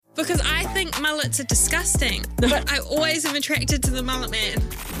Because I think mullets are disgusting, but I always am attracted to the mullet man.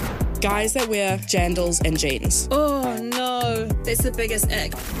 Guys that wear jandals and jeans. Oh no, that's the biggest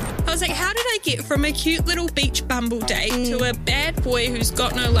ick. I was like, how did I get from a cute little beach bumble date to a bad boy who's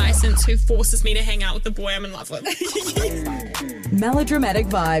got no license who forces me to hang out with the boy I'm in love with? Melodramatic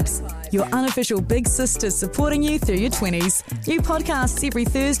Vibes, your unofficial big sister supporting you through your 20s. New podcasts every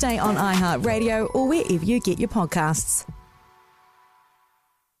Thursday on iHeartRadio or wherever you get your podcasts.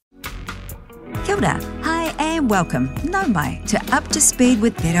 Kia ora. Hi and welcome, nau mai, to Up to Speed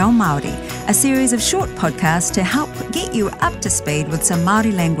with Te Reo Māori, a series of short podcasts to help get you up to speed with some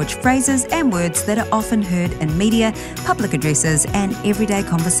Māori language phrases and words that are often heard in media, public addresses and everyday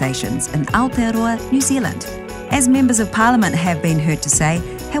conversations in Aotearoa, New Zealand. As members of Parliament have been heard to say,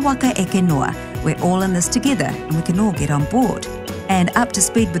 he waka eke noa, we're all in this together and we can all get on board. And Up to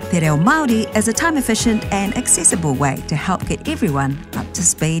Speed with Te Reo Māori is a time-efficient and accessible way to help get everyone up to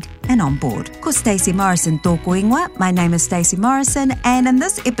speed and on board. Ko Stacey Morrison tōku ingoa. My name is Stacey Morrison, and in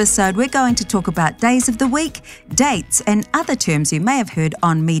this episode we're going to talk about days of the week, dates, and other terms you may have heard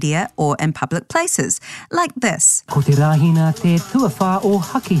on media or in public places, like this. Ko te rahina te tuawha o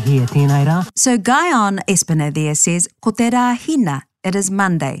haki hea tēnei rā. So Guyon Espiner there says, ko te rahina, it is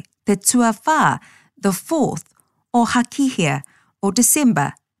Monday, te tuawha, the 4th, o hakihia, or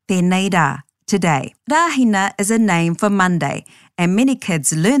December, tēnei rā, today. Rahina is a name for Monday, and many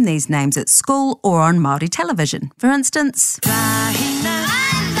kids learn these names at school or on Māori television. For instance, Rahina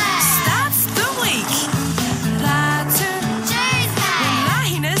starts the week. Ratu Tuesday.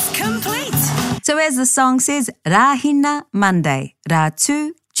 Rahina's complete. So as the song says, Rahina Monday,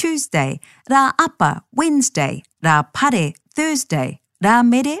 Ratu Tuesday, Rā Apa Wednesday, Rā Pare Thursday, Rā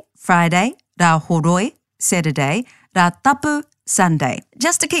Mere Friday, Rā Horoi Saturday, Rā Tapu Sunday.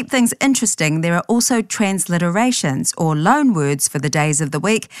 Just to keep things interesting, there are also transliterations or loan words for the days of the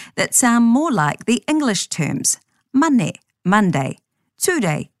week that sound more like the English terms. Mane, Monday,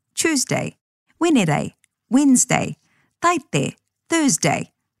 Ture, Tuesday, Wenere, Wednesday, Taite,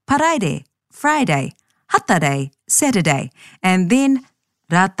 Thursday, Paraire, Friday, Hatare, Saturday, and then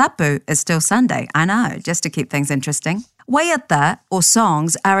Ratapu is still Sunday. I know, just to keep things interesting. Waiata, or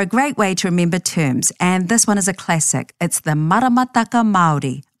songs, are a great way to remember terms, and this one is a classic. It's the Maramataka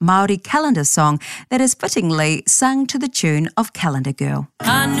Māori calendar song that is fittingly sung to the tune of Calendar Girl.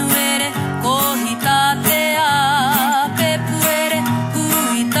 Anuere kohitatea, pepuere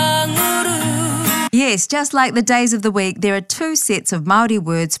huitanguru. Yes, just like the days of the week, there are two sets of Māori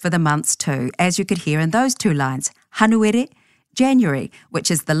words for the months too, as you could hear in those two lines. Hanuere, January, which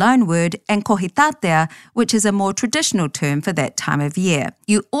is the loan word, and kohitatea, which is a more traditional term for that time of year.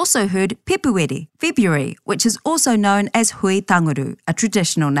 You also heard pepuere, February, which is also known as hui tanguru, a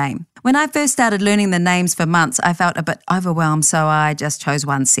traditional name. When I first started learning the names for months, I felt a bit overwhelmed, so I just chose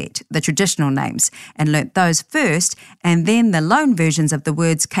one set, the traditional names, and learnt those first, and then the loan versions of the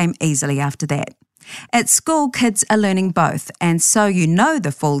words came easily after that. At school, kids are learning both, and so you know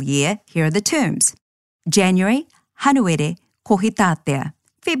the full year. Here are the terms. January, hanuere, kohitatea.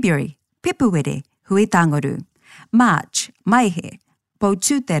 February, pepuere, huitangoru. March, maihe,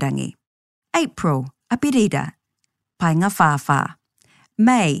 poututerangi. April, apirira, painga whawha.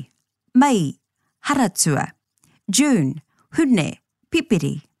 May, mai, haratua. June, hune,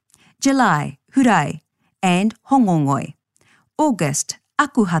 pipiri. July, hurai, and hongongoi. August,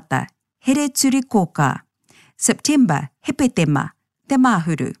 akuhata, here turi koka. September, hepetema, te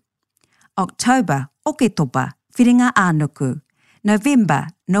mahuru. October, oketopa, whiringa ānuku. November,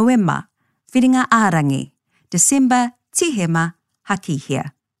 noema, whiringa ārangi. December, tihema,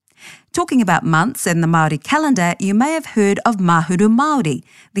 hakihia. Talking about months in the Māori calendar, you may have heard of Mahuru Māori,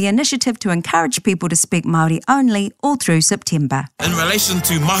 the initiative to encourage people to speak Māori only all through September. In relation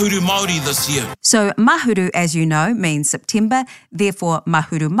to Mahuru Māori this year. So Mahuru, as you know, means September. Therefore,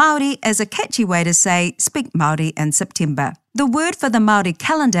 Mahuru Māori is a catchy way to say speak Māori in September. The word for the Māori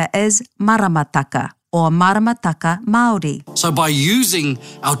calendar is maramataka, or Maramataka Māori. So by using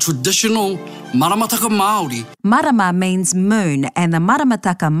our traditional Maramataka Māori... Marama means moon, and the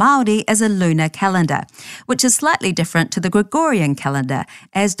Maramataka Māori is a lunar calendar, which is slightly different to the Gregorian calendar,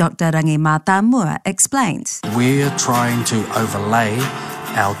 as Dr. Rangi Mātāmua explains. We're trying to overlay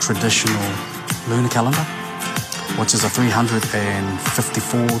our traditional lunar calendar, which is a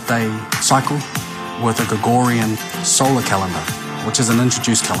 354-day cycle, with a Gregorian solar calendar, which is an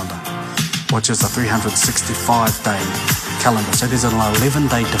introduced calendar, which is a 365-day calendar. So there's an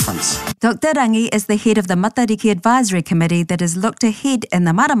 11-day difference. Dr. Rangi is the head of the Matariki Advisory Committee that has looked ahead in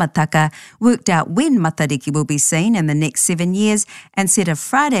the Maramataka, worked out when Matariki will be seen in the next 7 years, and set a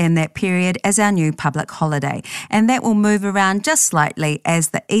Friday in that period as our new public holiday. And that will move around just slightly as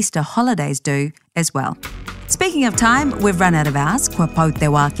the Easter holidays do as well. Speaking of time, we've run out of hours, kua pau te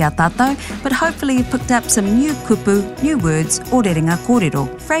wā kia tātou, but hopefully you've picked up some new kupu, new words, o rerenga kōrero,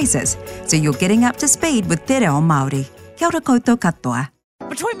 phrases, so you're getting up to speed with te reo Māori. Kia ora koutou katoa.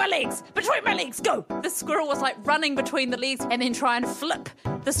 Between my legs, go! The squirrel was like running between the legs and then try and flip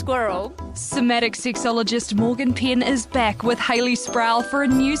the squirrel. Somatic sexologist Morgan Penn is back with Hayley Sproul for a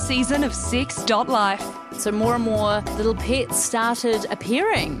new season of Sex.Life. So more and more little pets started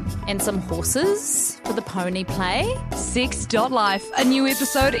appearing, and some horses for the pony play. Sex.Life, a new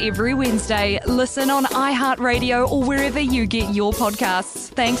episode every Wednesday. Listen on iHeartRadio or wherever you get your podcasts.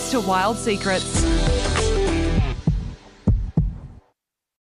 Thanks to Wild Secrets.